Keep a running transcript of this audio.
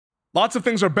Lots of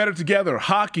things are better together.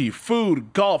 Hockey,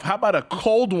 food, golf. How about a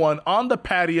cold one on the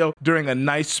patio during a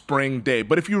nice spring day?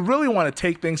 But if you really want to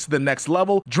take things to the next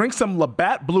level, drink some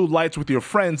Labatt Blue Lights with your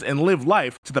friends and live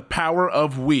life to the power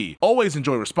of we. Always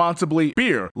enjoy responsibly.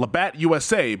 Beer, Labatt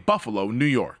USA, Buffalo, New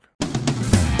York.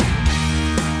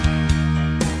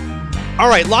 All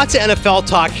right, lots of NFL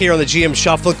talk here on the GM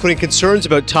Shuffle, including concerns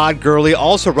about Todd Gurley.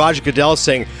 Also, Roger Goodell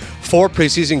saying 4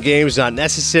 preseason games not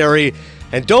necessary.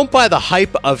 And don't buy the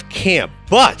hype of camp.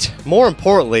 But, more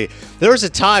importantly, there was a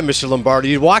time, Mr. Lombardi,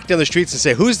 you'd walk down the streets and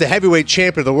say, who's the heavyweight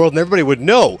champion of the world? And everybody would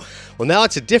know. Well, now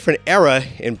it's a different era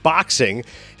in boxing.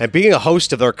 And being a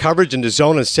host of our coverage in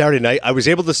DAZN on Saturday night, I was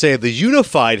able to say the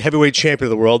unified heavyweight champion of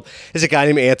the world is a guy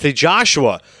named Anthony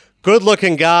Joshua.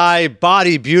 Good-looking guy,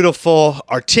 body beautiful,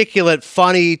 articulate,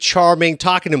 funny, charming.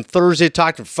 Talking to him Thursday,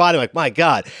 talking to him Friday. I'm like, my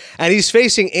God. And he's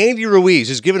facing Andy Ruiz,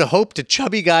 who's giving hope to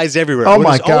chubby guys everywhere. Oh,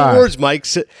 my God.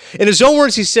 In his own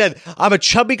words, he said, I'm a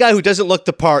chubby guy who doesn't look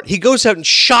the part. He goes out and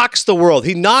shocks the world.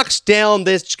 He knocks down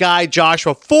this guy,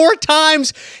 Joshua, 4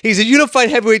 times. He's a unified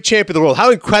heavyweight champion of the world.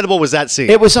 How incredible was that scene?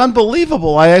 It was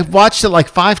unbelievable. I watched it like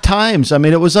 5 times. I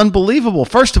mean, it was unbelievable.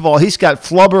 First of all, he's got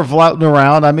flubber floating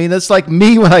around. I mean, it's like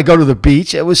me when I go to the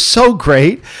beach. It was so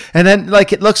great. And then,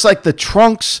 like, it looks like the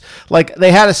trunks, like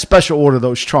they had a special order,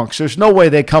 those trunks. There's no way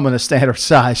they come in a standard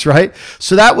size, right?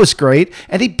 So that was great.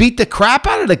 And he beat the crap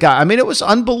out of the guy. I mean, it was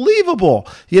unbelievable,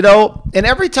 you know. And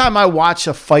every time I watch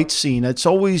a fight scene, it's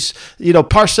always, you know,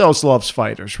 Parcells loves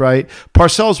fighters, right?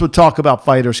 Parcells would talk about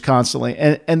fighters constantly.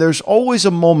 And there's always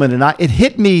a moment, and it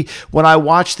hit me when I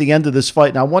watched the end of this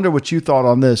fight, and I wonder what you thought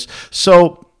on this.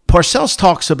 So Parcells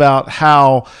talks about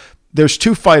how there's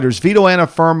 2 fighters, Vito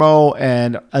Antuofermo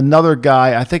and another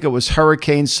guy. I think it was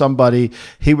Hurricane somebody.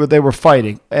 They were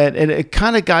fighting, and it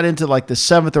kind of got into like the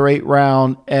 7th or 8th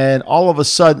round, and all of a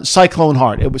sudden, Cyclone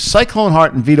Hart. It was Cyclone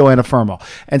Hart and Vito Antuofermo,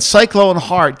 and Cyclone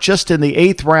Hart just in the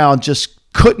 8th round just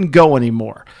couldn't go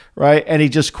anymore. Right? And he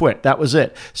just quit. That was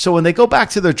it. So when they go back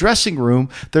to their dressing room,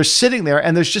 they're sitting there,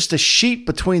 and there's just a sheet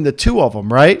between the 2 of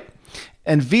them, right?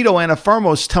 And Vito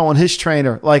Antuofermo's telling his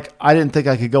trainer, like, I didn't think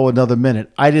I could go another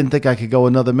minute. I didn't think I could go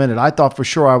another minute. I thought for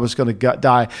sure I was going to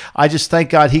die. I just thank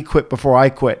God he quit before I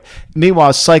quit.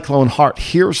 Meanwhile, Cyclone Hart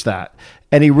hears that,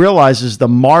 and he realizes the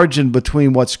margin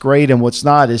between what's great and what's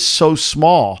not is so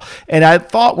small. And I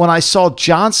thought when I saw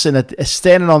Johnson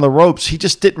standing on the ropes, he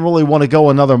just didn't really want to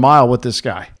go another mile with this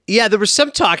guy. Yeah, there was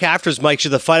some talk afterwards, Mike,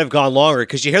 should the fight have gone longer?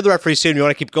 Because you hear the referee saying, you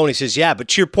want to keep going? He says, yeah. But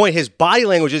to your point, his body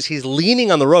language is he's leaning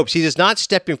on the ropes. He is not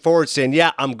stepping forward saying,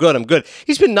 yeah, I'm good, I'm good.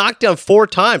 He's been knocked down 4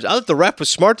 times. I thought the ref was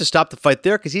smart to stop the fight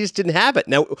there because he just didn't have it.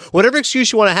 Now, whatever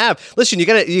excuse you want to have, listen, you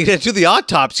got to do the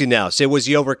autopsy now. Say, was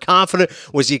he overconfident?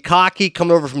 Was he cocky?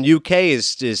 Coming over from UK,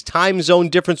 his time zone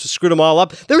difference screwed him all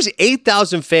up. There was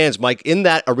 8,000 fans, Mike, in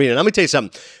that arena. And let me tell you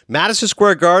something. Madison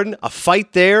Square Garden, a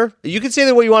fight there. You can say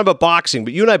what you want about boxing,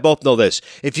 but you and I both know this.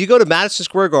 If you go to Madison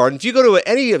Square Garden, if you go to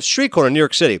any street corner in New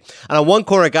York City, and on one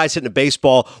corner a guy's hitting a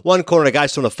baseball, one corner a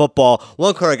guy's throwing a football,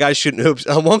 one corner a guy's shooting hoops,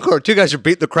 and on one corner 2 guys are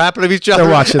beating the crap out of each other.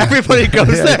 They're watching. Everybody goes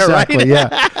there, exactly, right?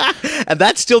 Yeah. And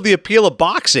that's still the appeal of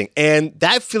boxing. And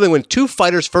that feeling when 2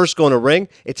 fighters first go in a ring,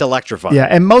 it's electrifying. Yeah,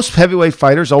 and most heavyweight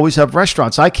fighters always have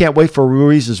restaurants. I can't wait for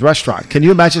Ruiz's restaurant. Can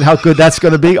you imagine how good that's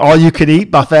going to be? All you can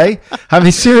eat buffet? I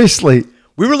mean, seriously.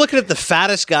 We were looking at the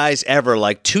fattest guys ever,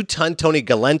 like 2-ton Tony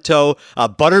Galento.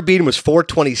 Butterbean was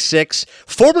 426.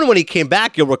 Foreman, when he came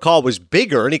back, you'll recall, was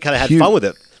bigger, and he kind of had fun with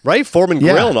it, right? Foreman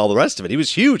Grill and all the rest of it. He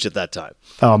was huge at that time.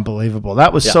 Unbelievable.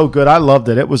 That was so good. I loved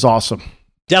it. It was awesome.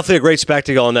 Definitely a great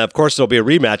spectacle, and of course, there'll be a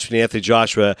rematch between Anthony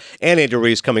Joshua and Andy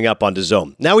Ruiz coming up on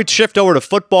DAZN. Now we shift over to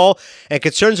football and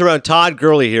concerns around Todd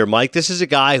Gurley here, Mike. This is a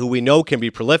guy who we know can be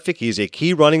prolific. He's a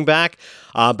key running back,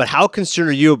 but how concerned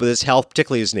are you about his health,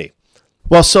 particularly his knee?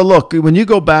 Well, so look, when you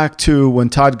go back to when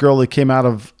Todd Gurley came out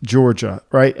of Georgia,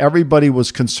 right, everybody was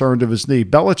concerned of his knee.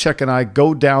 Belichick and I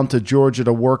go down to Georgia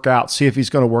to work out, see if he's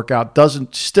going to work out.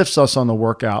 Stiffs us on the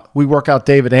workout. We work out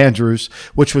David Andrews,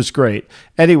 which was great.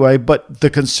 Anyway, but the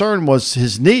concern was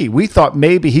his knee. We thought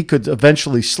maybe he could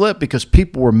eventually slip because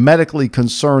people were medically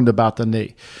concerned about the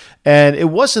knee. And it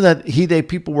wasn't that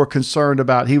people were concerned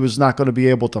about he was not going to be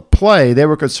able to play. They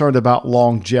were concerned about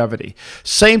longevity.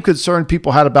 Same concern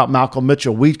people had about Malcolm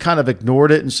Mitchell. We kind of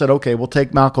ignored it and said, okay, we'll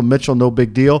take Malcolm Mitchell, no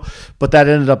big deal. But that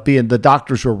ended up being the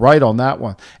doctors were right on that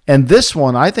one. And this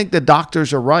one, I think the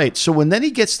doctors are right. So when then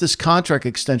he gets this contract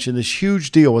extension, this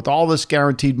huge deal with all this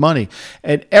guaranteed money,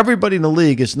 and everybody in the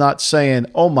league is not saying,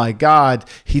 oh my God,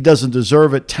 he doesn't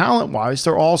deserve it talent-wise.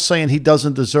 They're all saying he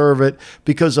doesn't deserve it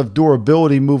because of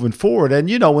durability moving moving forward. And,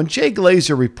 when Jay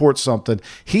Glazer reports something,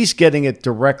 he's getting it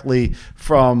directly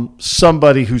from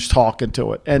somebody who's talking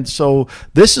to it. And so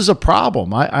this is a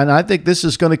problem. I think this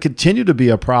is going to continue to be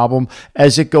a problem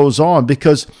as it goes on,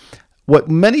 because what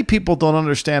many people don't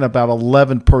understand about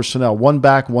 11 personnel, one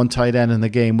back, one tight end in the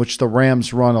game, which the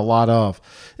Rams run a lot of,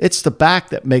 it's the back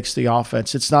that makes the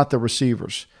offense. It's not the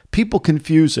receivers. People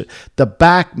confuse it. The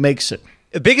back makes it.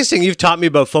 The biggest thing you've taught me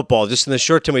about football, just in the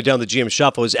short time we've done the GM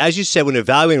Shuffle, is, as you said, when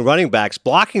evaluating running backs,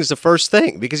 blocking is the first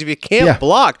thing. Because if you can't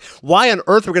block, why on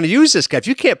earth are we going to use this guy? If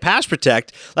you can't pass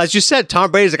protect, as you said,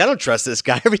 Tom Brady's like, I don't trust this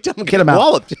guy. Every time I get him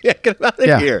walloped. Get him out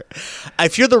of here.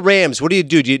 If you're the Rams, what do you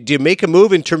do? Do you make a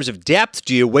move in terms of depth?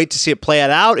 Do you wait to see it play it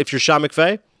out if you're Sean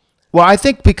McVay? Well, I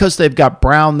think because they've got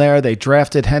Brown there, they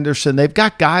drafted Henderson, they've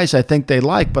got guys I think they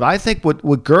like. But I think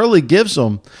what Gurley gives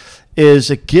them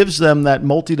is it gives them that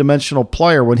multidimensional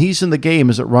player. When he's in the game,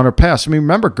 is it run or pass? I mean,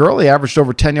 remember, Gurley averaged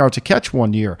over 10 yards a catch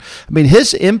one year. I mean,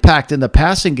 his impact in the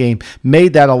passing game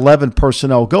made that 11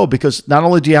 personnel go, because not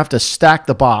only do you have to stack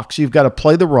the box, you've got to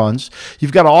play the runs,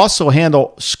 you've got to also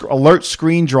handle alert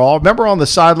screen draw. Remember on the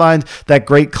sideline, that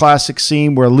great classic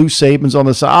scene where Lou Saban's on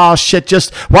the side, oh, shit,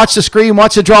 just watch the screen,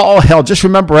 watch the draw, oh, hell, just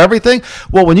remember everything.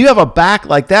 Well, when you have a back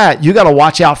like that, you got to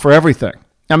watch out for everything.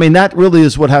 I mean, that really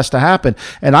is what has to happen.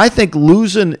 And I think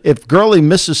if Gurley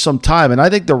misses some time, and I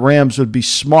think the Rams would be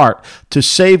smart to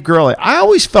save Gurley. I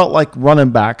always felt like running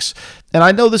backs, and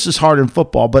I know this is hard in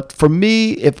football, but for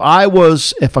me, if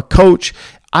a coach,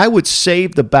 I would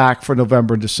save the back for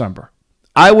November and December.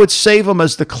 I would save him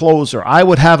as the closer. I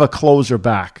would have a closer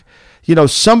back.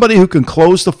 Somebody who can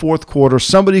close the fourth quarter,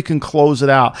 somebody who can close it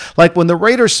out. Like when the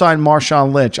Raiders signed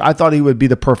Marshawn Lynch, I thought he would be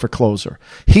the perfect closer.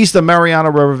 He's the Mariano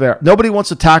Rivera. Nobody wants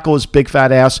to tackle his big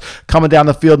fat ass coming down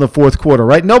the field in the fourth quarter,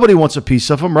 right? Nobody wants a piece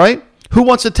of him, right? Who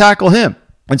wants to tackle him?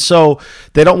 And so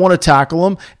they don't want to tackle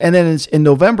him. And then in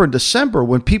November and December,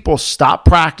 when people stop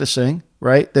practicing,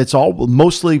 right? That's all.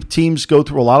 Mostly teams go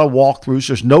through a lot of walkthroughs.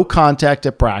 There's no contact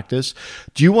at practice.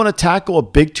 Do you want to tackle a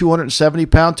big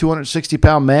 270-pound,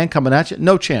 260-pound man coming at you?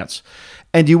 No chance.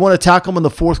 And do you want to tackle him in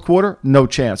the fourth quarter? No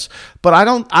chance. But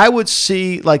I would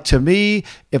see, like, to me,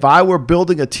 if I were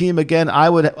building a team again, I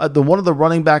would one of the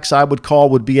running backs I would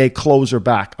call would be a closer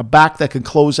back, a back that can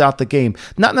close out the game.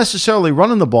 Not necessarily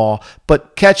running the ball,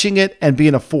 but catching it and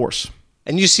being a force.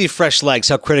 And you see fresh legs,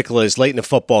 how critical it is late in a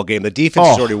football game. The defense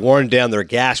is already worn down. They're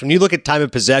gassed. When you look at time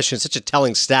of possession, it's such a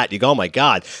telling stat. You go, oh, my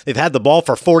God, they've had the ball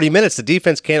for 40 minutes. The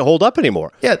defense can't hold up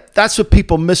anymore. Yeah, that's what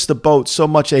people miss the boat so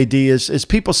much, AD, is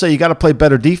people say you got to play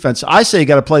better defense. I say you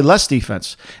got to play less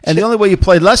defense. And the only way you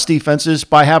play less defense is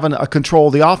by having a control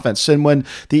of the offense. And when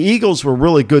the Eagles were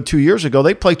really good 2 years ago,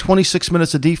 they played 26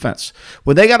 minutes of defense.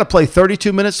 When they got to play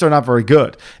 32 minutes, they're not very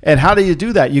good. And how do you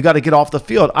do that? You got to get off the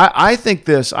field. I think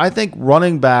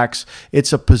running backs,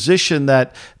 it's a position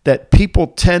that people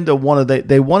tend to want to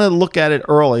they want to look at it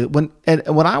early. When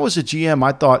I was a GM,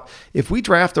 I thought if we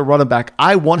draft a running back,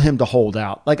 I want him to hold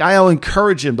out. Like, I'll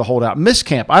encourage him to hold out. Miss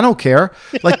camp, I don't care.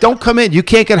 Like, don't come in. You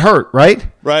can't get hurt, right?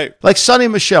 Right. Like Sonny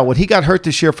Michel, when he got hurt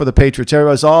this year for the Patriots,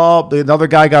 everybody's, another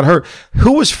guy got hurt.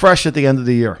 Who was fresh at the end of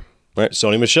the year? Right,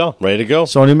 Sonny Michel, ready to go.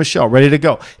 Sonny Michel, ready to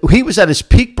go. He was at his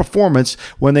peak performance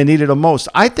when they needed him most.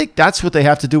 I think that's what they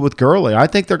have to do with Gurley. I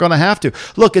think they're going to have to.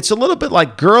 Look, it's a little bit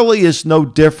like Gurley is no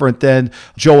different than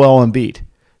Joel Embiid.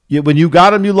 When you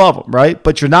got him, you love him, right?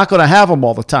 But you're not going to have him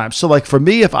all the time. So, like, for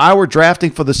me, if I were drafting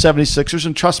for the 76ers,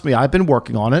 and trust me, I've been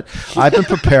working on it. I've been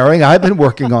preparing. I've been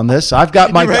working on this. I've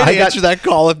got my... ready to answer that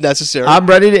call if necessary. I'm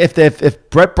ready to... If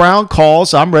Brett Brown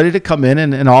calls, I'm ready to come in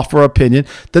and offer an opinion.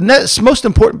 The most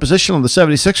important position on the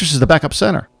 76ers is the backup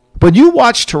center. When you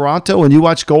watch Toronto and you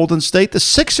watch Golden State, the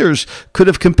Sixers could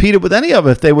have competed with any of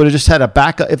it if they would have just had a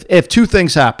backup. If two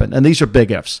things happened, and these are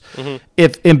big ifs. Mm-hmm.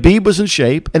 If Embiid was in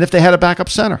shape and if they had a backup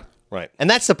center. Right. And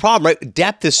that's the problem, right?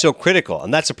 Depth is so critical.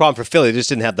 And that's the problem for Philly. They just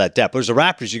didn't have that depth. There's the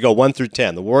Raptors, you go 1 through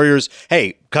 10. The Warriors,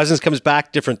 hey, Cousins comes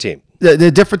back, different team.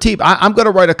 The different team. I'm going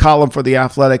to write a column for The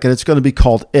Athletic, and it's going to be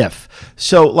called If.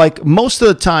 So, like, most of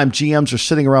the time, GMs are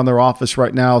sitting around their office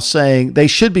right now saying they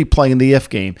should be playing the if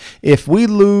game. If we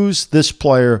lose this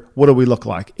player, what do we look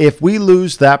like? If we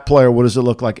lose that player, what does it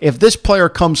look like? If this player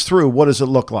comes through, what does it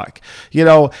look like? You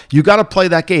know, you got to play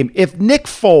that game. If Nick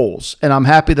Foles, and I'm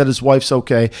happy that his wife's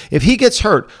okay, if he gets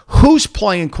hurt, who's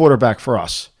playing quarterback for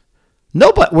us?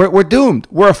 Nobody. We're doomed.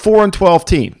 We're a 4-12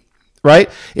 team. right?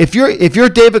 If you're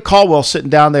David Caldwell sitting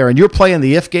down there and you're playing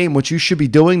the if game, which you should be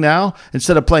doing now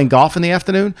instead of playing golf in the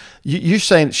afternoon, you're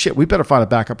saying, shit, we better find a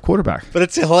backup quarterback. But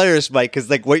it's hilarious, Mike, because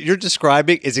like what you're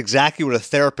describing is exactly what a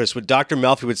therapist, what Dr.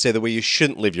 Melfi would say, the way you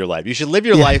shouldn't live your life. You should live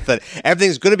your life that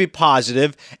everything's going to be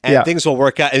positive and things will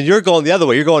work out. And you're going the other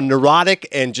way. You're going neurotic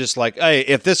and just like, hey,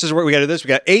 if this is where we got to do this, we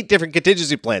got 8 different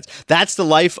contingency plans. That's the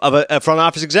life of a front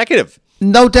office executive.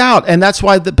 No doubt. And that's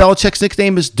why the Belichick's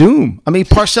nickname is Doom. I mean,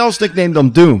 Parcells nicknamed him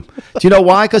Doom. Do you know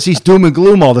why? Because he's doom and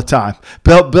gloom all the time.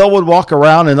 Bill would walk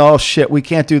around and, oh, shit, we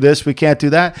can't do this, we can't do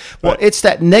that. Well, it's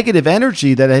that negative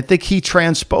energy that I think he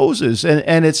transposes.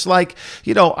 And it's like,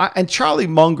 you know, and Charlie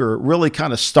Munger really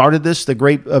kind of started this, the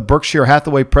great Berkshire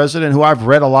Hathaway president, who I've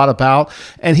read a lot about.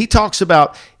 And he talks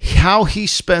about how he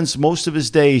spends most of his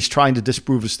days trying to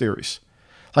disprove his theories.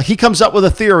 Like he comes up with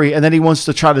a theory and then he wants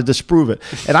to try to disprove it.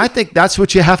 And I think that's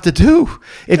what you have to do.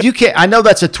 If you can't, I know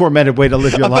that's a tormented way to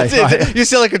live your life. You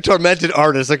sound like a tormented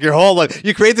artist, like your whole life.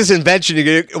 You create this invention.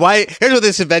 Here's why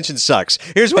this invention sucks.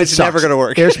 Here's why it's never going to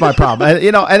work. Here's my problem. And,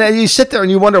 you know, and then you sit there and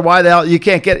you wonder why the hell you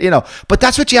can't get, you know, but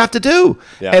that's what you have to do.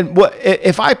 Yeah. And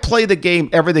if I play the game,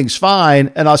 everything's fine.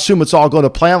 And I assume it's all going to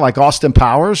plan like Austin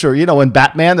Powers or, you know, in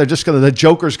Batman, the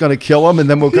Joker's going to kill him and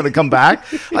then we're going to come back.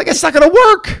 Like it's not going to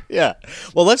work. Yeah.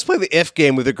 Well, let's play the if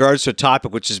game with regards to a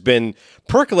topic which has been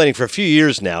percolating for a few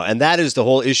years now, and that is the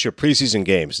whole issue of preseason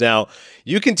games. Now,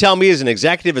 you can tell me as an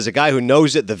executive, as a guy who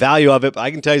knows it, the value of it, but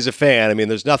I can tell you as a fan, I mean,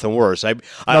 there's nothing worse.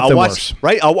 I'll watch,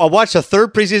 right? I'll watch the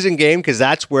third preseason game because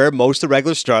that's where most of the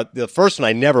regulars start. The first one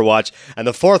I never watch, and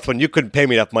the fourth one, you couldn't pay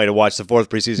me enough money to watch the fourth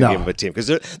preseason game of a team because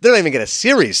they don't even get a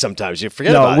series sometimes. You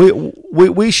forget about it.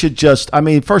 We should just, I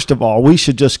mean, first of all, we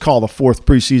should just call the fourth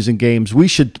preseason games. We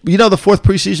should, you know, the fourth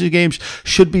preseason games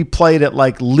should be played at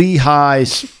like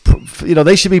Lehigh's, you know,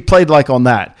 they should be played like on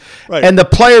that. Right. And the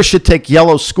players should take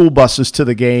yellow school buses to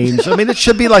the games. I mean, it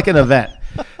should be like an event.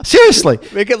 Seriously.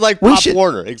 Make it like Pop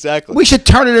Warner. Exactly. We should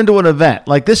turn it into an event.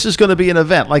 Like this is going to be an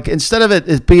event. Like instead of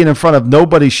it being in front of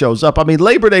nobody shows up. I mean,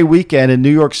 Labor Day weekend in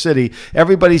New York City,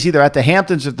 everybody's either at the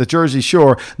Hamptons or at the Jersey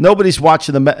Shore. Nobody's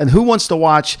watching them. And who wants to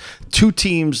watch two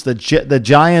teams, the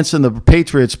Giants and the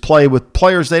Patriots, play with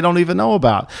players they don't even know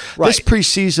about? Right. This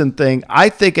preseason thing, I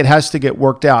think it has to get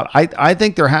worked out. I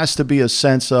think there has to be a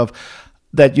sense of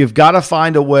that you've got to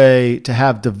find a way to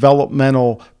have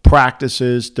developmental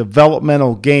practices,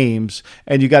 developmental games,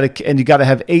 and you got to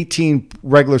have 18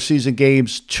 regular season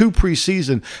games, 2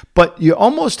 preseason, but you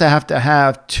almost have to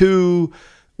have 2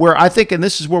 where I think, and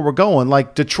this is where we're going,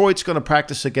 like Detroit's going to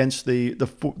practice against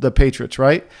the Patriots,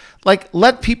 right? Like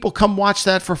let people come watch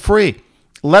that for free.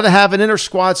 Let it have an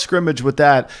inter-squad scrimmage with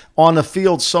that on a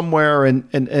field somewhere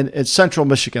in central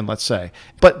Michigan, let's say.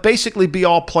 But basically be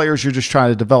all players you're just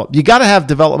trying to develop. You got to have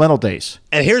developmental days.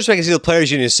 And here's what I can see the players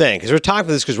union is saying, because we're talking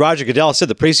about this because Roger Goodell said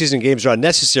the preseason games are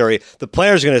unnecessary. The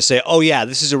players are going to say, oh, yeah,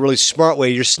 this is a really smart way.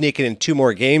 You're sneaking in 2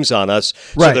 more games on us.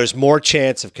 Right. So there's more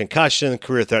chance of concussion,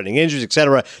 career-threatening injuries,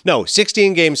 etc. No,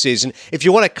 16-game season. If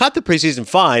you want to cut the preseason,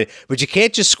 fine, but you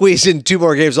can't just squeeze in 2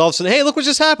 more games all of a sudden. Hey, look what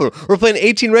just happened. We're playing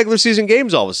 18 regular season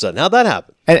games all of a sudden. How'd that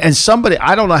happen? And somebody,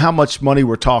 I don't know how much money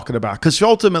we're talking about, because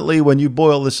ultimately when you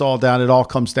boil this all down, it all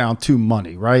comes down to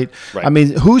money, right? I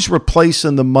mean, who's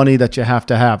replacing the money that you have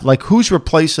to have? Like, who's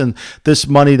replacing this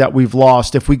money that we've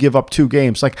lost if we give up 2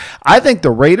 games? Like, I think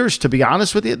the Raiders, to be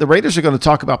honest with you, the Raiders are going to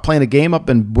talk about playing a game up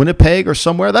in Winnipeg or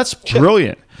somewhere. That's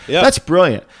brilliant. Yeah. That's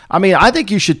brilliant. I mean, I think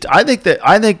frankly,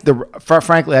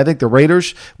 I think the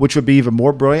Raiders, which would be even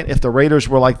more brilliant if the Raiders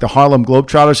were like the Harlem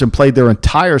Globetrotters and played their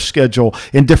entire schedule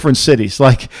in different cities.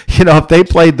 Like, you know, if they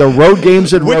played the road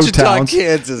games in road towns.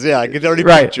 Kansas, yeah, I can already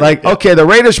right. picture. Like, okay, the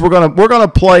Raiders, we're gonna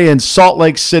play in Salt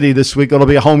Lake City this week. It'll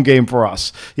be a home game for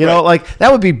us. You know, like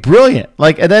that would be brilliant.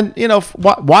 Like, and then, you know,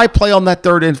 why play on that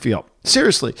third infield?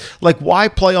 Seriously, like why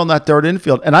play on that third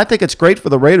infield? And I think it's great for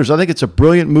the Raiders. I think it's a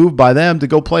brilliant move by them to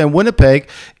go play in Winnipeg,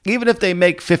 even if they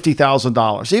make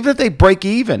 $50,000, even if they break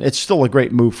even. It's still a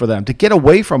great move for them to get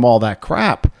away from all that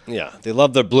crap. Yeah, they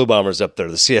love their Blue Bombers up there,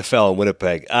 the CFL in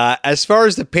Winnipeg. As far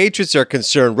as the Patriots are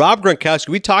concerned, Rob Gronkowski,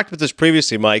 we talked about this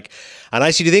previously, Mike, and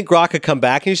I said, do you think Gronk could come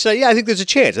back? And you said, yeah, I think there's a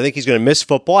chance. I think he's going to miss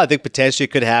football. I think potentially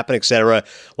it could happen, etc.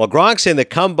 Well, Gronk's saying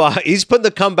he's putting the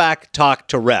comeback talk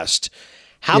to rest.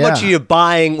 How much are you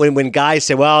buying when guys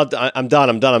say, well, I'm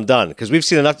done? Because we've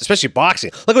seen enough, especially boxing.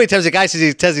 Look how many times the guy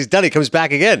says he's done, he comes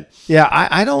back again. Yeah,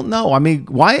 I don't know. I mean,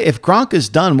 why, if Gronk is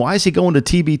done, why is he going to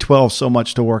TB12 so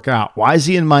much to work out? Why is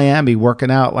he in Miami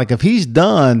working out? Like, if he's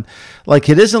done, like,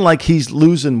 it isn't like he's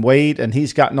losing weight and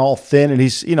he's gotten all thin and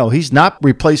he's not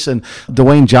replacing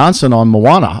Dwayne Johnson on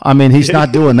Moana. I mean, he's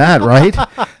not doing that, right?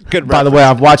 Good By the way,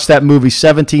 I've watched that movie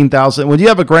 17,000. When you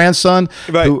have a grandson,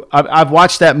 Right. I've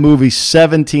watched that movie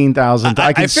 17,000.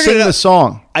 I can figured sing it out. the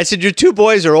song. I said, your two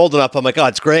boys are old enough. I'm like, oh,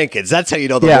 it's grandkids. That's how you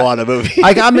know the Moana movie.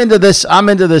 I'm into this. I'm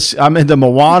into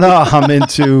Moana. I'm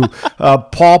into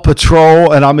Paw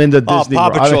Patrol, and I'm into Disney. Paw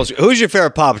Patrol. Who's your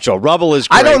favorite Paw Patrol? Rubble is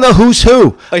great. I don't know who's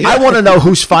who. Oh, yeah. I want to know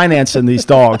who's financing these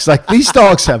dogs. Like these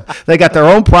dogs they got their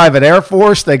own private Air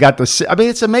Force. They got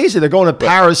it's amazing. They're going to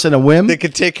Paris in a whim. They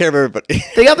can take care of everybody.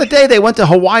 The other day they went to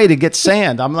Hawaii to get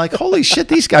sand. I'm like, holy shit,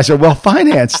 these guys are well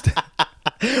financed.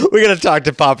 We're going to talk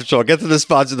to Paw Patrol. Get to the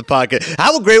sponsor of the podcast.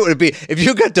 How great would it be if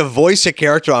you got to voice a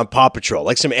character on Paw Patrol,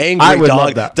 like some angry I would dog?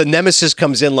 love that. The nemesis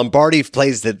comes in. Lombardi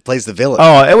plays the villain.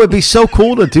 Oh, it would be so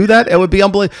cool to do that. It would be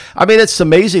unbelievable. I mean, it's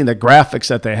amazing the graphics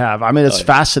that they have. I mean, it's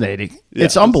fascinating. Yeah.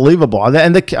 It's unbelievable.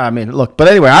 Look, but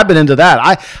anyway, I've been into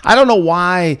that. I don't know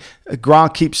why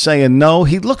Gronk keeps saying no.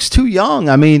 He looks too young.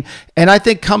 I mean, and I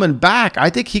think coming back, I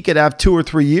think he could have 2 or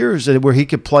 3 years where he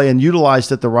could play and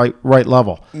utilized at the right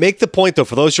level. Make the point, though,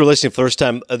 for those who are listening for the first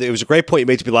time, it was a great point you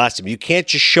made to me last time. You can't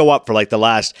just show up for like the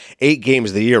last 8 games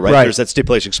of the year, right? There's that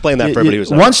stipulation. Explain that for everybody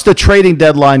who's not. Once the trading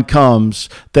deadline comes,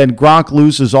 then Gronk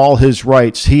loses all his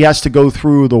rights. He has to go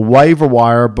through the waiver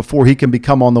wire before he can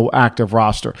become on the active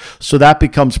roster. So that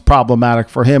becomes problematic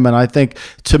for him. And I think,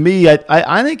 to me,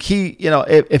 I think he,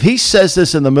 if he says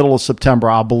this in the middle of September,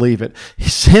 I'll believe it.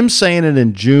 Him saying it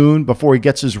in June before he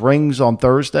gets his rings on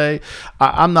Thursday,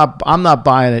 I'm not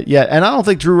buying it yet. And I don't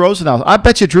think Drew Rosenhaus. I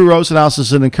bet you Drew Rosenhaus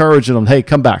is encouraging him. Hey,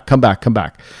 come back.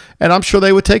 And I'm sure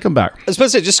they would take him back. I was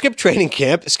supposed to say, just skip training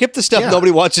camp, skip the stuff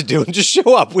nobody wants to do, and just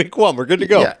show up week 1. We're good to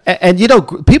go. Yeah. And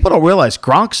people don't realize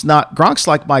Gronk's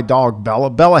like my dog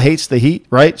Bella. Bella hates the heat,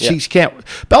 right? Yeah.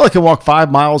 Bella can walk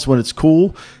 5 miles when it's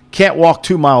cool. Can't walk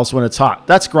 2 miles when it's hot.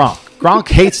 That's Gronk. Gronk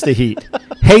hates the heat.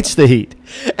 Hates the heat.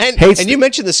 And you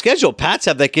mentioned the schedule. Pats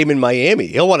have that game in Miami.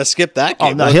 He'll want to skip that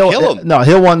game. Oh, no, kill him. No,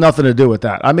 he'll want nothing to do with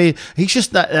that. I mean, he's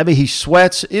just not. I mean, he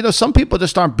sweats. Some people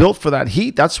just aren't built for that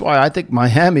heat. That's why I think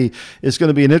Miami is going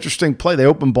to be an interesting play. They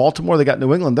open Baltimore. They got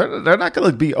New England. They're not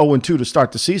going to be 0-2 to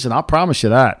start the season. I'll promise you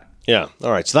that. Yeah.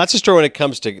 All right. So that's the story when it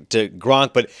comes to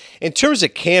Gronk. But in terms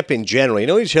of camp in general,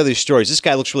 you hear these stories. This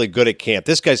guy looks really good at camp.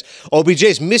 This guy's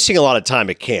OBJ's missing a lot of time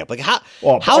at camp. Like how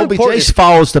OBJ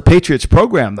follows the Patriots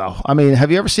program, though. I mean, have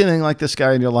you ever seen anything like this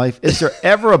guy in your life? Is there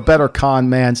ever a better con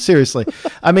man? Seriously.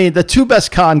 I mean, the 2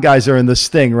 best con guys are in this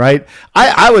thing, right?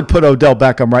 I would put Odell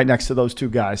Beckham right next to those 2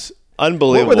 guys.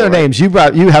 Unbelievable. What were their names? You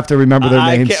have to remember their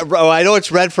names. I know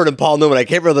it's Redford and Paul Newman. I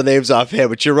can't remember the names offhand,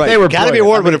 but you're right. They were Academy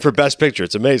Award winner for Best Picture.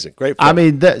 It's amazing. Great film. I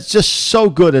mean, that's just so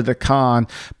good at the con.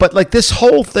 But like this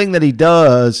whole thing that he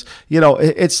does,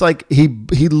 it's like he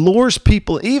lures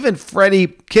people. Even Freddie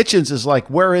Kitchens is like,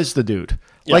 where is the dude?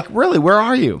 Yeah. Like, really, where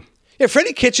are you? Yeah,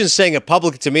 Freddie Kitchens saying it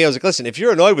publicly to me, I was like, listen, if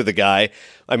you're annoyed with the guy,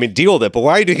 I mean, deal with it. But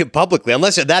why are you doing it publicly?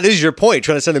 Unless that is your point,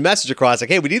 trying to send a message across, like,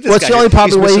 hey, we need this guy. It's the only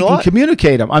probably way he can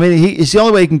communicate him. I mean, it's the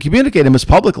only way he can communicate him is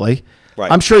publicly.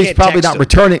 Right. I'm sure he's probably not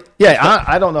returning. Yeah,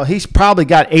 I don't know. He's probably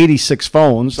got 86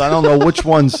 phones. I don't know which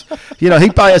ones. He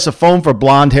probably has a phone for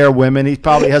blonde hair women. He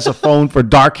probably has a phone for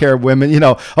dark hair women.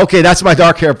 Okay, that's my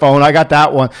dark hair phone. I got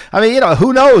that one. I mean,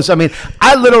 who knows? I mean,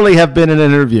 I literally have been in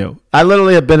an interview.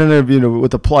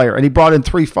 With a player, and he brought in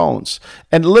 3 phones.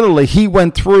 And literally, he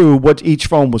went through what each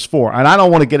phone was for. And I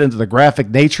don't want to get into the graphic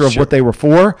nature of what they were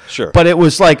for. Sure. But it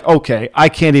was like, okay, I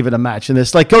can't even imagine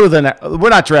this. Like, go to the next. We're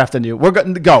not drafting you. We're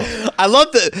going to go. I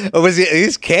love that.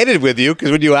 He's candid with you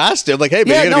because when you asked him, like, hey,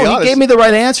 but you're going to be honest. He gave me the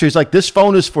right answer. He's like, this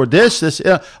phone is for this.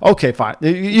 Okay, fine.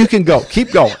 You can go.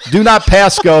 Keep going. Do not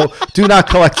pass go. Do not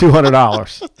collect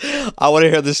 $200. I want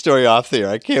to hear this story off the air.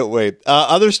 I can't wait.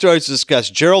 Other stories to discuss.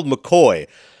 Gerald McCoy.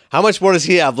 How much more does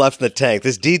he have left in the tank?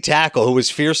 This D tackle who was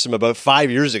fearsome about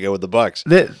 5 years ago with the Bucs.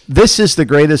 This is the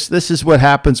greatest. This is what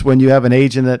happens when you have an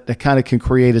agent that kind of can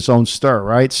create his own stir,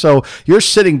 right? So you're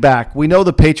sitting back. We know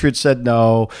the Patriots said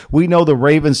no. We know the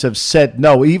Ravens have said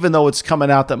no, even though it's coming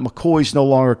out that McCoy's no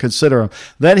longer consider him.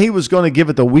 Then he was going to give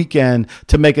it the weekend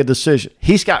to make a decision.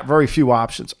 He's got very few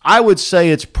options. I would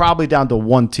say it's probably down to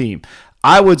one team.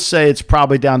 I would say it's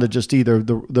probably down to just either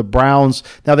the Browns.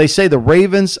 Now, they say the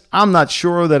Ravens. I'm not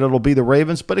sure that it'll be the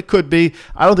Ravens, but it could be.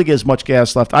 I don't think he has much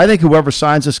gas left. I think whoever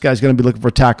signs this guy is going to be looking for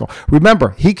a tackle.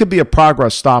 Remember, he could be a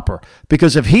progress stopper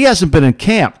because if he hasn't been in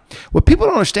camp, what people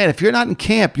don't understand, if you're not in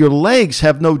camp, your legs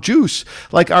have no juice.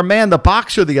 Like our man, the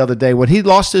boxer, the other day, when he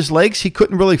lost his legs, he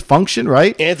couldn't really function,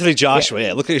 right? Anthony Joshua,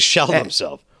 yeah look at his shell of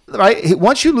himself. Right?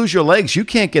 Once you lose your legs, you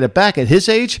can't get it back. At his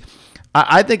age,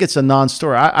 I think it's a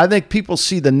non-story. I think people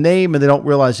see the name and they don't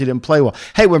realize he didn't play well.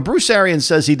 Hey, when Bruce Arians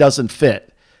says he doesn't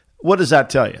fit, what does that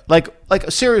tell you? Like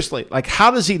seriously, like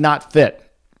how does he not fit?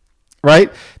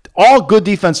 Right? all good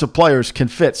defensive players can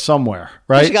fit somewhere,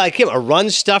 right? A guy like him, a run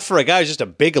stuffer, a guy who's just a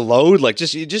big load, like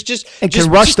and can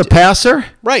rush the passer.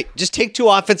 Right. Just take 2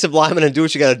 offensive linemen and do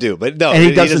what you got to do. But no, and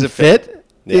he doesn't fit.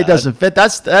 Yeah, it doesn't fit.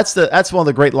 That's one of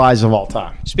the great lies of all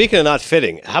time. Speaking of not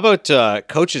fitting, how about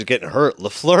coaches getting hurt?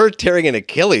 LaFleur tearing an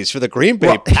Achilles for the Green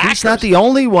Bay Packers. He's not the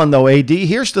only one, though, AD.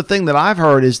 Here's the thing that I've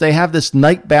heard is they have this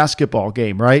night basketball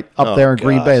game, right, up there in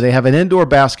Green Bay. They have an indoor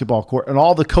basketball court, and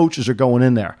all the coaches are going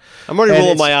in there. I'm already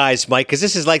rolling my eyes, Mike, because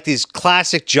this is like these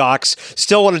classic jocks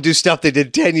still want to do stuff they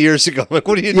did 10 years ago. I'm like,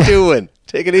 what are you doing?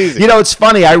 Take it easy. You know, it's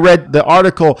funny. I read the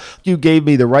article you gave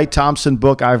me, the Wright Thompson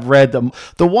book. I've read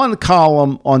the one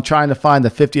column on trying to find the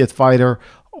 50th fighter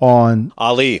on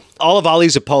Ali. All of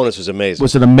Ali's opponents was amazing.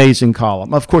 Was an amazing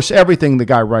column. Of course, everything the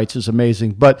guy writes is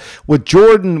amazing. But with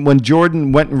Jordan, when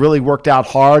Jordan went and really worked out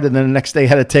hard, and then the next day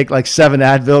had to take like 7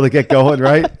 Advil to get going,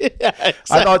 right? Yeah, exactly.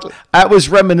 I thought that was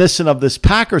reminiscent of this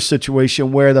Packers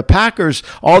situation where the Packers,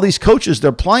 all these coaches,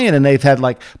 they're playing, and they've had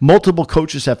like multiple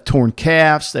coaches have torn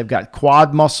calves. They've got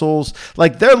quad muscles.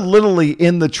 Like they're literally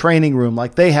in the training room.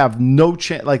 Like they have no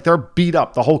chance. Like they're beat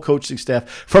up, the whole coaching staff,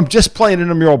 from just playing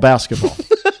intramural basketball.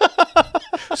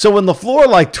 So when LaFleur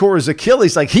like tore his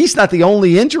Achilles, like he's not the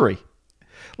only injury.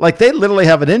 Like they literally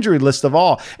have an injury list of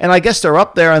all. And I guess they're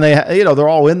up there and they, you know, they're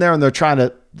all in there and they're trying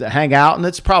to hang out, and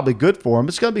it's probably good for them.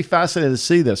 It's going to be fascinating to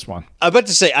see this one. I'm about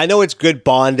to say, I know it's good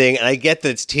bonding, and I get that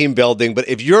it's team building, but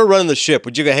if you're running the ship,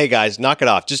 would you go, hey guys, knock it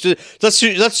off? Just let's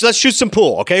shoot some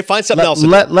pool, okay? Find something else.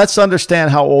 Let's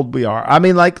understand how old we are. I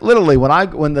mean, like literally,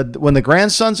 when the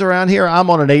grandson's around here, I'm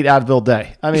on an 8 Advil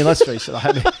day. I mean, let's face it.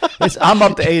 I mean, I'm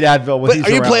up to 8 Advil when he's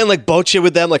around. Are you playing like bocce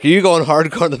with them? Like, are you going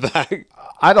hardcore in the back?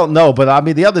 I don't know, but I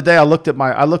mean, the other day I looked at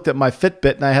my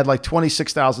Fitbit and I had like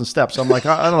 26,000 steps. I'm like,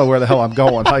 I don't know where the hell I'm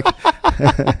going. Like,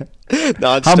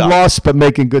 I'm lost, but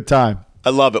making good time. I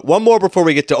love it. One more before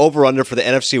we get to over-under for the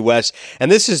NFC West,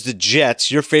 and this is the Jets,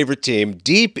 your favorite team,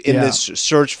 deep in this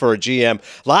search for a GM.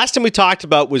 Last time we talked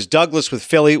about was Douglas with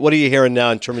Philly. What are you hearing now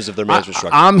in terms of their management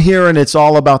structure? I'm hearing it's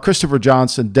all about Christopher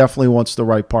Johnson definitely wants the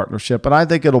right partnership, and I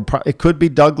think it could be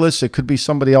Douglas, it could be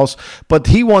somebody else, but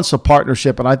he wants a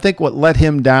partnership, and I think what let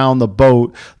him down the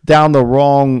boat, down the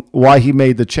wrong, why he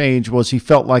made the change was he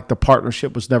felt like the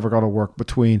partnership was never going to work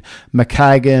between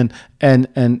McCagan and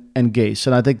Gase,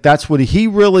 and I think that's what he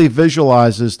really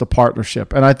visualizes the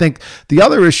partnership. And I think the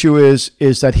other issue is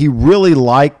that he really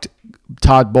liked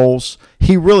Todd Bowles.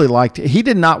 He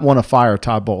did not want to fire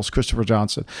Todd Bowles, Christopher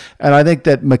Johnson. And I think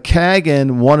that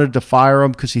McCagan wanted to fire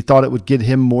him because he thought it would get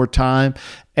him more time.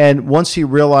 And once he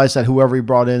realized that whoever he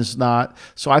brought in is not.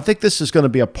 So I think this is going to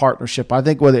be a partnership. I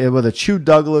think whether it's Hugh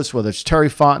Douglas, whether it's Terry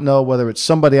Fontenot, whether it's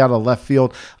somebody out of left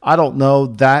field, I don't know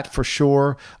that for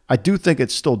sure. I do think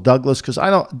it's still Douglas because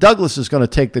Douglas is going to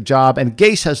take the job, and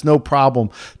Gase has no problem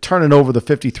turning over the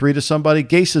 53 to somebody.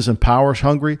 Gase isn't power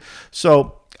hungry.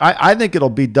 So I think it'll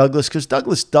be Douglas because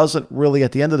Douglas doesn't really,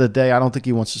 at the end of the day, I don't think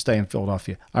he wants to stay in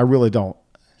Philadelphia. I really don't.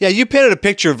 Yeah, you painted a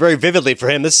picture very vividly for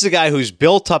him. This is a guy who's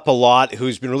built up a lot,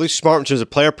 who's been really smart in terms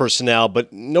of player personnel,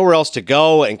 but nowhere else to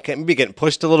go and can be getting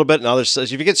pushed a little bit. And others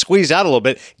says, if you get squeezed out a little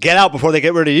bit, get out before they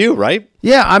get rid of you, right?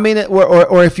 Yeah, I mean,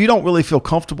 or if you don't really feel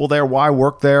comfortable there, why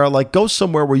work there? Like, go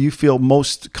somewhere where you feel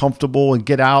most comfortable and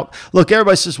get out. Look,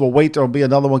 everybody says, well, wait, there'll be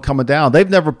another one coming down.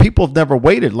 People have never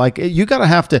waited. Like, you got to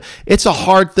have to, it's a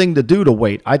hard thing to do to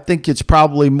wait. I think it's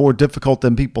probably more difficult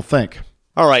than people think.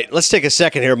 All right, let's take a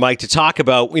second here, Mike, to talk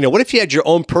about, what if you had your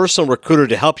own personal recruiter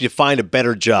to help you find a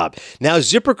better job? Now,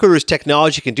 ZipRecruiter's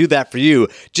technology can do that for you.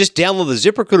 Just download the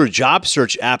ZipRecruiter job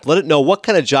search app, let it know what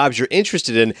kind of jobs you're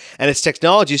interested in, and its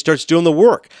technology starts doing the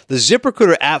work. The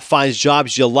ZipRecruiter app finds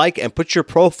jobs you like and puts your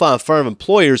profile in front of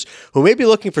employers who may be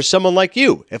looking for someone like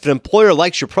you. If an employer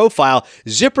likes your profile,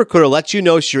 ZipRecruiter lets you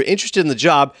know if you're interested in the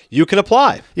job, you can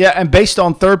apply. Yeah, and based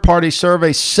on third-party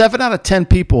surveys, 7 out of 10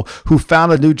 people who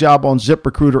found a new job on ZipRecruiter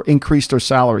increased their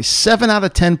salary. 7 out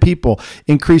of 10 people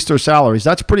increased their salaries.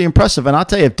 That's pretty impressive. And I'll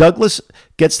tell you, if Douglas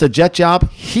gets the Jet job,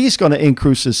 he's going to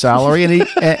increase his salary,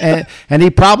 and he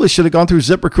probably should have gone through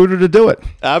ZipRecruiter to do it.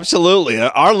 Absolutely.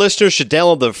 Our listeners should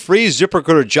download the free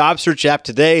ZipRecruiter job search app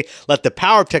today. Let the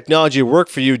power of technology work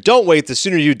for you. Don't wait. The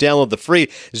sooner you download the free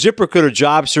ZipRecruiter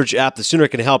job search app, the sooner it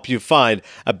can help you find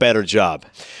a better job.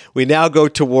 We now go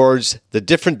towards the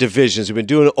different divisions. We've been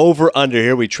doing over-under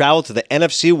here. We travel to the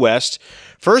NFC West.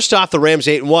 First off, the Rams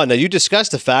 8-1. Now, you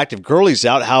discussed the fact if Gurley's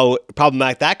out, how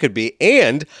problematic that could be.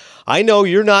 And I know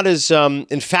you're not as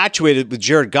infatuated with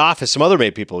Jared Goff as some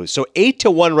other people. So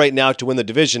 8-1 right now to win the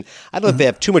division. I don't know if they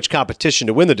have too much competition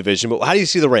to win the division, but how do you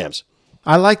see the Rams?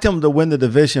 I like them to win the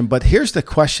division, but here's the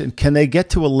question. Can they get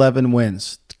to 11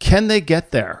 wins? Can they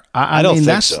get there? I don't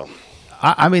think so.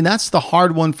 I mean, that's the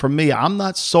hard one for me. I'm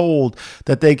not sold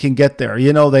that they can get there.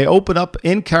 You know, they open up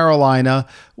in Carolina,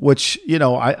 which, you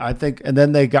know, I think, and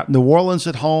then they got New Orleans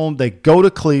at home. They go to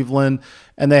Cleveland,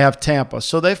 and they have Tampa.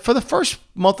 So they, for the first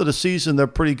month of the season, they're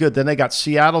pretty good. Then they got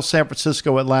Seattle, San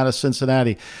Francisco, Atlanta,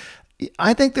 Cincinnati.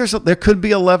 I think there could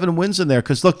be 11 wins in there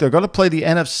because, look, they're going to play the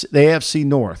AFC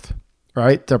North,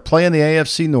 right? They're playing the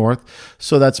AFC North.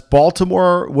 So that's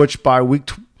Baltimore, which by week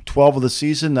 12 of the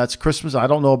season, that's Christmas. I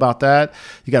don't know about that.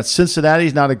 You got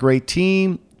Cincinnati's not a great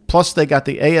team. Plus, they got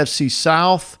the AFC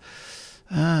South.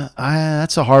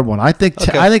 That's a hard one. I think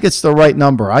it's the right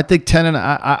number. I think 10, and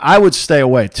I would stay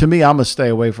away. To me, I'm going to stay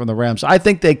away from the Rams. I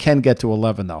think they can get to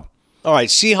 11, though. All right,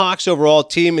 Seahawks overall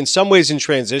team, in some ways in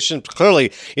transition.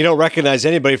 Clearly, you don't recognize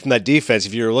anybody from that defense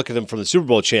if you're looking at them from the Super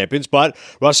Bowl champions, but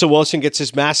Russell Wilson gets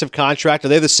his massive contract. Are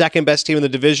they the second best team in the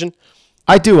division?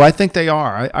 I do. I think they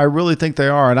are. I really think they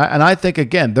are. And I think,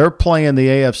 again, they're playing the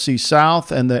AFC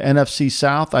South and the NFC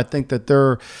South. I think that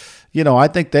they're, you know, I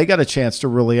think they got a chance to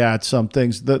really add some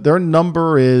things. Their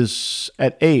number is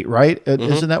at 8, right?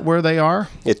 Mm-hmm. Isn't that where they are?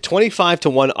 Yeah,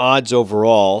 25-1 odds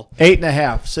overall.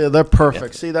 8.5. So they're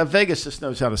perfect. Yeah. See, that Vegas just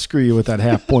knows how to screw you with that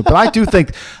half point. But I do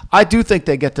think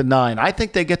they get to 9. I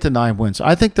think they get to 9 wins.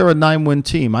 I think they're a 9-win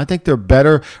team. I think they're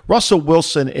better. Russell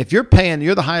Wilson, if you're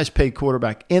the highest paid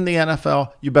quarterback in the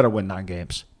NFL, you better win 9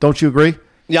 games. Don't you agree?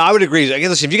 Yeah, I would agree. I guess,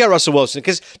 listen, if you got Russell Wilson,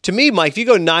 because to me, Mike, if you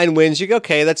go 9 wins, you go,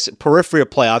 okay, that's periphery of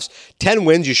playoffs. 10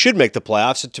 wins, you should make the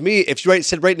playoffs. So to me, if you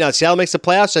said right now Seattle makes the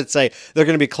playoffs, I'd say they're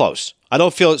going to be close. I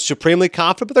don't feel supremely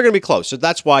confident, but they're going to be close. So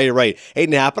that's why you're right.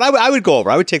 8.5, but I would go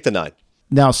over. I would take the 9.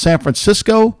 Now, San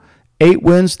Francisco, 8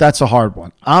 wins, that's a hard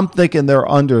one. I'm thinking they're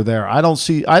under there. I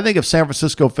think if San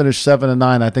Francisco finished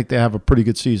 7-9, I think they have a pretty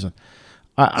good season.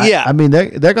 I mean, they're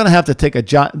going to have to take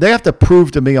they have to prove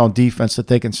to me on defense that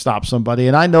they can stop somebody.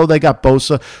 And I know they got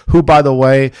Bosa, who, by the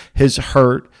way, is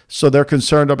hurt, so they're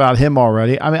concerned about him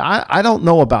already. I mean, I don't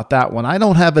know about that one. I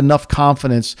don't have enough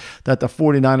confidence that the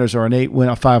 49ers are an 8-win,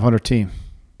 a 500 team.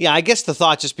 Yeah, I guess the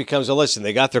thought just becomes, oh, listen,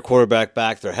 they got their quarterback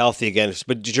back, they're healthy again.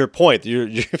 But to your point, you're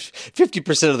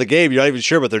 50% of the game, you're not even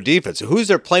sure about their defense. So who's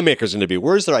their playmakers going to be?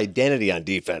 Where's their identity on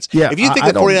defense? Yeah, if you think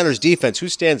the 49ers defense, who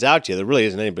stands out to you? There really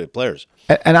isn't anybody players.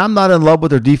 And I'm not in love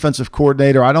with their defensive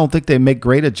coordinator. I don't think they make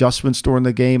great adjustments during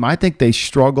the game. I think they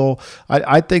struggle.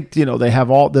 I think, you know, they have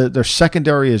their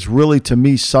secondary is really, to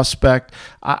me, suspect.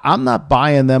 I'm not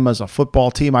buying them as a football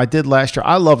team. I did last year.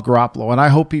 I love Garoppolo, and I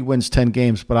hope he wins 10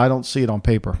 games, but I don't see it on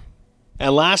paper.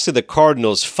 And lastly, the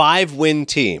Cardinals, 5-win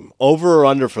team. Over or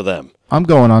under for them? I'm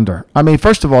going under. I mean,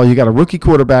 first of all, you got a rookie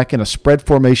quarterback in a spread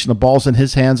formation. The ball's in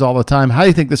his hands all the time. How do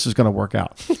you think this is going to work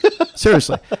out?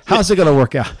 Seriously, how's it going to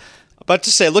work out? But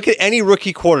to say, look at any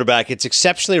rookie quarterback. It's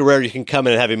exceptionally rare you can come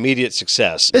in and have immediate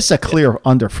success. It's a clear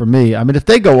under for me. I mean, if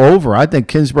they go over, I think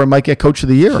Kingsbury might get Coach of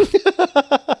the Year.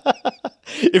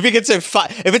 If he gets if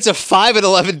it's a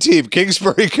 5-11 team,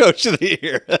 Kingsbury Coach of the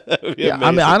Year. Yeah, I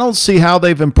mean, I don't see how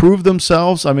they've improved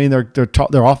themselves. I mean,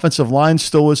 their offensive line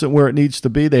still isn't where it needs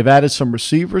to be. They've added some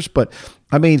receivers, but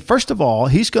I mean, first of all,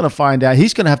 he's going to find out.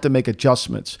 He's going to have to make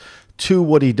adjustments to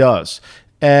what he does.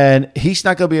 And he's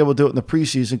not going to be able to do it in the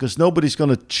preseason because nobody's going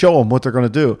to show him what they're going to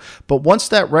do. But once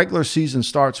that regular season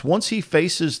starts, once he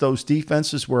faces those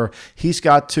defenses where he's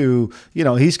got to, you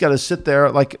know, he's got to sit there,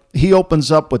 like he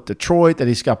opens up with Detroit, that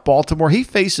he's got Baltimore. He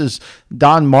faces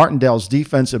Don Martindale's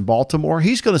defense in Baltimore.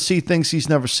 He's going to see things he's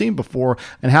never seen before.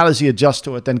 And how does he adjust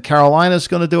to it? Then Carolina's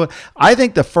going to do it. I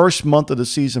think the first month of the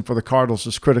season for the Cardinals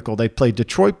is critical. They play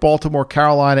Detroit, Baltimore,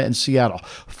 Carolina, and Seattle.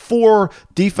 4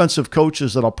 defensive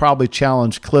coaches that'll probably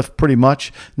challenge Cliff pretty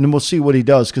much, and then we'll see what he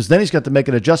does, because then he's got to make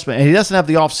an adjustment, and he doesn't have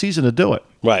the offseason to do it.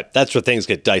 Right. That's where things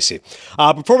get dicey.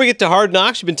 Before we get to Hard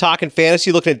Knocks, we've been talking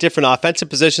fantasy, looking at different offensive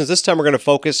positions. This time we're going to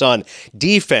focus on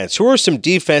defense. Who are some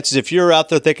defenses, if you're out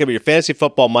there thinking about your fantasy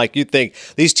football, Mike, you think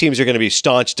these teams are going to be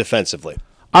staunch defensively?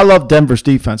 I love Denver's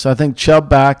defense. I think Chubb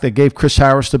back. They gave Chris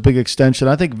Harris the big extension.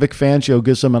 I think Vic Fangio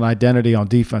gives them an identity on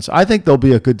defense. I think they'll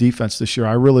be a good defense this year.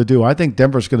 I really do. I think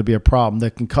Denver's going to be a problem. They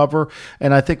can cover.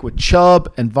 And I think with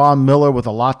Chubb and Von Miller with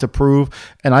a lot to prove,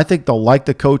 and I think they'll like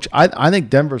the coach. I think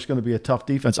Denver's going to be a tough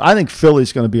defense. I think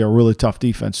Philly's going to be a really tough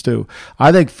defense too.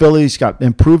 I think Philly's got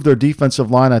improved their defensive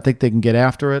line. I think they can get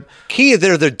after it. Key,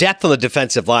 their depth on the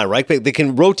defensive line, right? They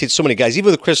can rotate so many guys.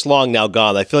 Even with Chris Long now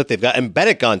gone, I feel like they've got, and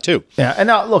Bennett gone too. Yeah, and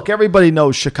now look, everybody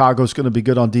knows Chicago's going to be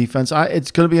good on defense. It's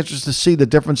going to be interesting to see the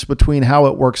difference between how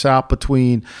it works out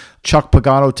between Chuck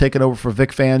Pagano taking over for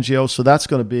Vic Fangio. So that's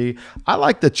going to be – I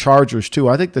like the Chargers too.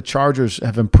 I think the Chargers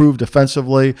have improved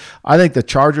defensively. I think the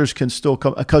Chargers can still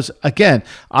come – because, again,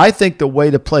 I think the way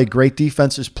to play great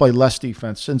defense is play less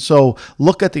defense. And so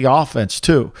look at the offense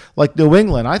too. Like New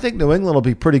England, I think New England will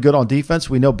be pretty good on defense.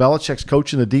 We know Belichick's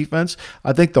coaching the defense.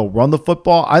 I think they'll run the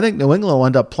football. I think New England will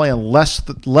end up playing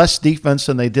less defense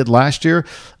than they did last year.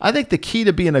 I think the key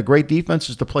to being a great defense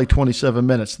is to play 27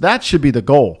 minutes. That should be the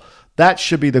goal. That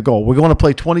should be the goal. We're going to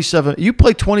play 27. You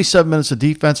play 27 minutes of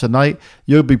defense a night,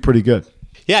 you'll be pretty good.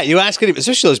 Yeah, you ask it,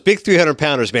 especially those big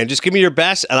 300-pounders, man. Just give me your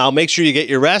best, and I'll make sure you get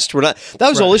your rest. That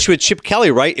was the whole issue with Chip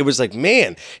Kelly, right? It was like,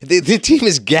 man, the team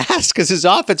is gassed because his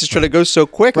offense is trying to go so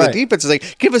quick. Right. The defense is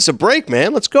like, give us a break,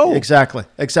 man. Let's go. Exactly.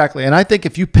 And I think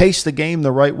if you pace the game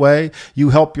the right way,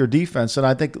 you help your defense. And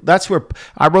I think that's where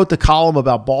I wrote the column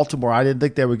about Baltimore. I didn't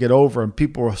think they would get over, and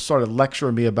people started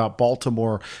lecturing me about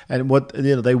Baltimore and what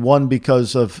they won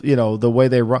because of the way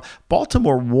they run.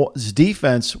 Baltimore's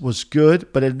defense was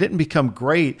good, but it didn't become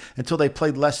great until they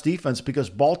played less defense because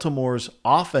Baltimore's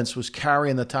offense was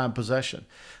carrying the time possession.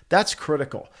 That's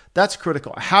critical.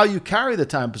 How you carry the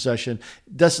time possession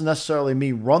doesn't necessarily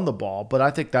mean run the ball, but I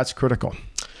think that's critical.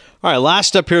 All right,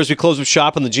 last up here as we close with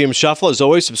Shop on the GM Shuffle. As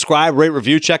always, subscribe, rate,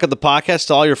 review, check out the podcast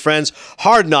to all your friends.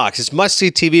 Hard Knocks. It's must-see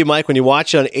TV, Mike, when you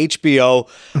watch it on HBO.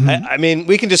 Mm-hmm. I mean,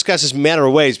 we can discuss this manner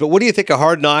of ways, but what do you think of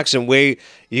Hard Knocks and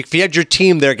if you had your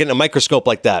team there getting a microscope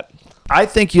like that? I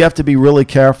think you have to be really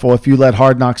careful if you let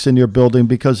Hard Knocks in your building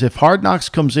because if Hard Knocks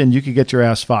comes in, you could get your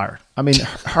ass fired. I mean,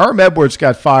 Herm Edwards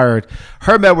got fired.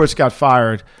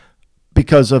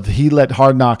 Because he let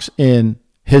Hard Knocks in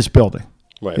his building.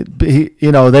 Right.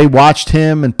 They watched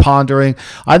him and pondering.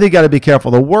 I think you got to be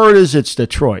careful. The word is it's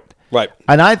Detroit. Right.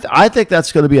 And I think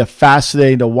that's going to be a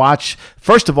fascinating to watch.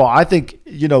 First of all, I think,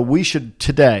 we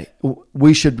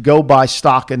should go buy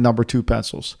stock in number 2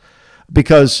 pencils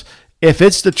because if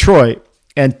it's Detroit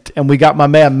and we got my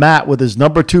man Matt with his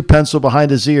number 2 pencil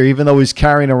behind his ear, even though he's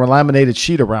carrying a laminated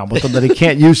sheet around with him that he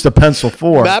can't use the pencil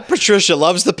for. Matt Patricia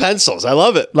loves the pencils. I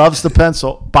love it. Loves the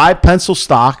pencil. Buy pencil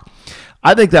stock.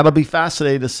 I think that'll be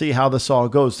fascinating to see how this all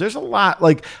goes. There's a lot.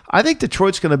 I think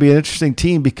Detroit's going to be an interesting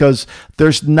team because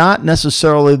there's not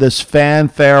necessarily this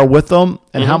fanfare with them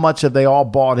and how much have they all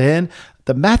bought in.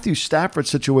 The Matthew Stafford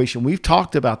situation, we've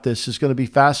talked about this, is going to be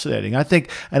fascinating. I think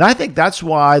that's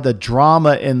why the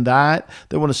drama in that,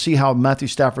 they want to see how Matthew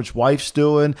Stafford's wife's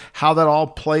doing, how that all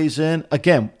plays in.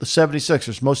 Again, the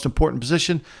 76ers, most important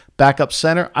position, backup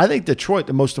center. I think Detroit,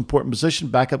 the most important position,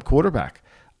 backup quarterback.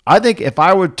 I think if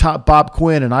I were Bob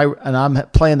Quinn and I'm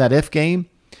playing that if game,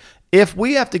 if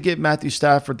we have to give Matthew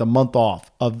Stafford the month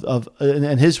off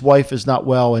and his wife is not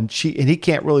well and he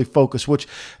can't really focus,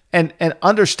 and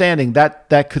understanding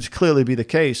that could clearly be the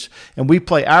case. And we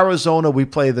play Arizona, we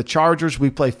play the Chargers,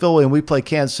 we play Philly, and we play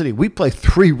Kansas City. We play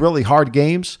 3 really hard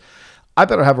games. I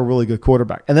better have a really good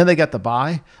quarterback. And then they got the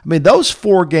bye. I mean, those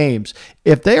 4 games,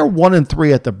 if they are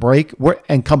 1-3 at the break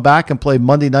and come back and play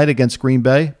Monday night against Green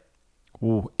Bay,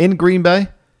 in Green Bay,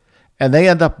 and they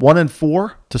end up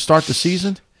 1-4 to start the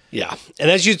season. Yeah,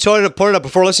 and as you pointed out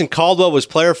before, listen, Caldwell was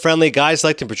player-friendly. Guys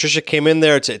liked him. Patricia came in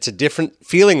there. It's a different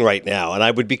feeling right now, and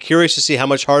I would be curious to see how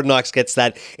much Hard Knocks gets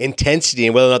that intensity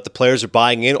and whether or not the players are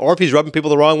buying in or if he's rubbing people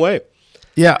the wrong way.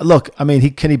 Yeah, look, I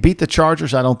mean, can he beat the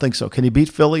Chargers? I don't think so. Can he beat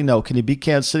Philly? No. Can he beat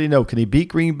Kansas City? No. Can he beat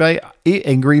Green Bay?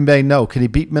 In Green Bay, no. Can he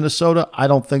beat Minnesota? I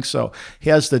don't think so. He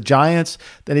has the Giants.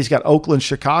 Then he's got Oakland,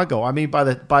 Chicago. I mean, by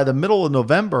the middle of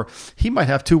November, he might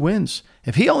have 2 wins.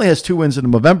 If he only has 2 wins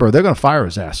in November, they're going to fire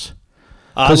his ass.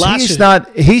 Because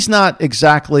he's not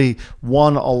exactly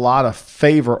won a lot of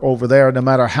favor over there, no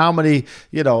matter how many,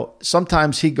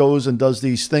 sometimes he goes and does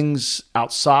these things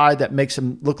outside that makes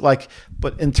him look like,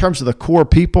 but in terms of the core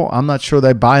people, I'm not sure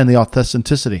they buy in the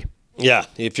authenticity. Yeah,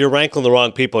 if you're rankling the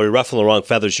wrong people or you're ruffling the wrong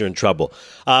feathers, you're in trouble.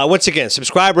 Once again,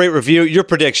 subscribe, rate, review, your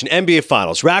prediction, NBA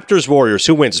Finals, Raptors, Warriors,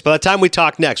 who wins? By the time we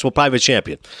talk next, we'll probably have a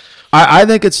champion. I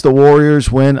think it's the Warriors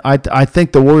win. I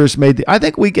think the Warriors I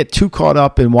think we get too caught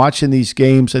up in watching these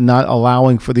games and not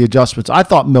allowing for the adjustments. I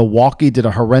thought Milwaukee did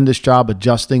a horrendous job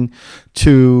adjusting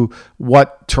to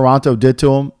what Toronto did to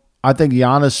them. I think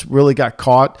Giannis really got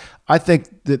caught. I think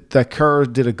that Kerr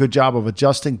did a good job of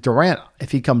adjusting. Durant,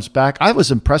 if he comes back, I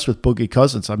was impressed with Boogie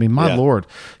Cousins. I mean, my Lord.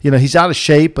 He's out of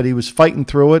shape, but he was fighting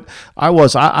through it.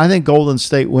 I think Golden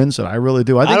State wins it. I really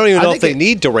do. I don't even know if they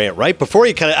need Durant, right? Before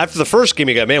you after the first game,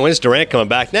 you go, man, when's Durant coming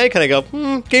back? Now you kind of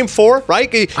go, game 4, right?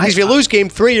 If you lose game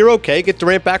 3, you're okay. Get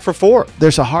Durant back for 4.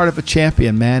 There's a heart of a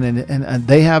champion, man, and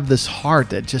they have this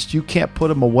heart that just you can't put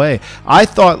them away. I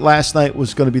thought last night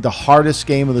was going to be the hardest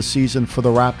game of the season for the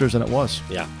Raptors, and it was.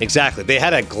 Yeah, exactly. They had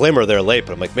had a glimmer there late,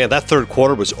 but I'm like, man, that third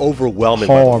quarter was overwhelming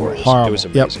by the Warriors. It was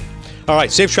amazing. All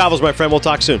right, safe travels, my friend. We'll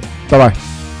talk soon. Bye-bye.